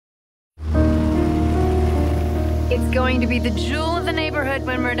It's going to be the jewel of the neighborhood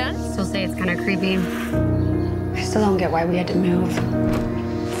when we're done. Still say it's kind of creepy. I still don't get why we had to move.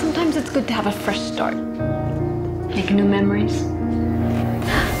 Sometimes it's good to have a fresh start. Make new memories.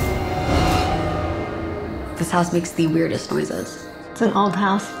 This house makes the weirdest noises. It's an old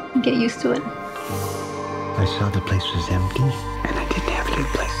house. Get used to it. I saw the place was empty, and I didn't have any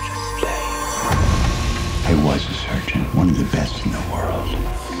place to stay. I was a surgeon, one of the best in the world.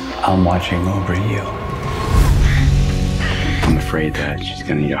 I'm watching over you. I'm afraid that she's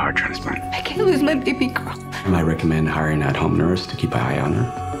gonna need a heart transplant. I can't lose my baby girl. I might recommend hiring an at-home nurse to keep an eye on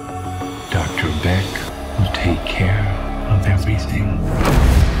her. Dr. Beck will take care of everything.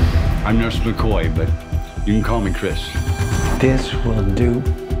 I'm Nurse McCoy, but you can call me Chris. This will do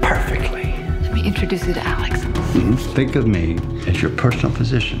perfectly. Let me introduce you to Alex. Think of me as your personal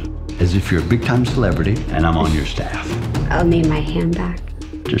physician, as if you're a big-time celebrity and I'm on your staff. I'll need my hand back.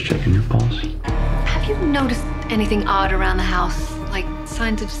 Just checking your pulse. Have you noticed anything odd around the house? Like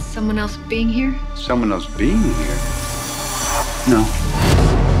signs of someone else being here? Someone else being here? No.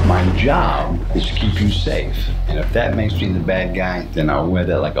 My job is to keep you safe. And if that makes me the bad guy, then I'll wear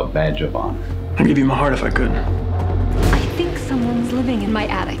that like a badge of honor. I'd give you my heart if I could. I think someone's living in my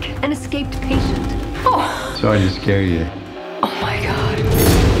attic. An escaped patient. Oh! Sorry to scare you. Oh my God.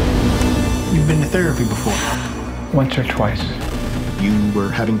 You've been to therapy before. Once or twice. You were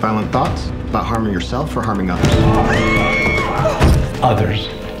having violent thoughts about harming yourself or harming others? Others,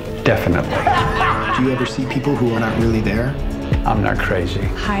 definitely. Do you ever see people who are not really there? I'm not crazy.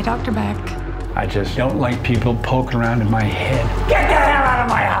 Hi, Dr. Beck. I just don't like people poking around in my head. Get the hell out of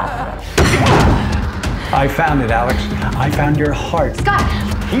my house! I found it, Alex. I found your heart. Scott!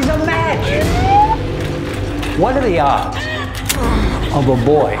 He's a match! What are the odds of a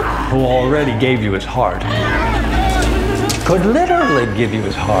boy who already gave you his heart could literally give you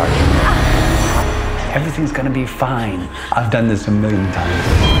his heart? Everything's gonna be fine. I've done this 1,000,000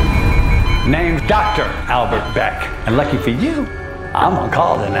 times. Name's Dr. Albert Beck. And lucky for you, I'm on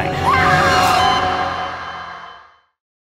call tonight.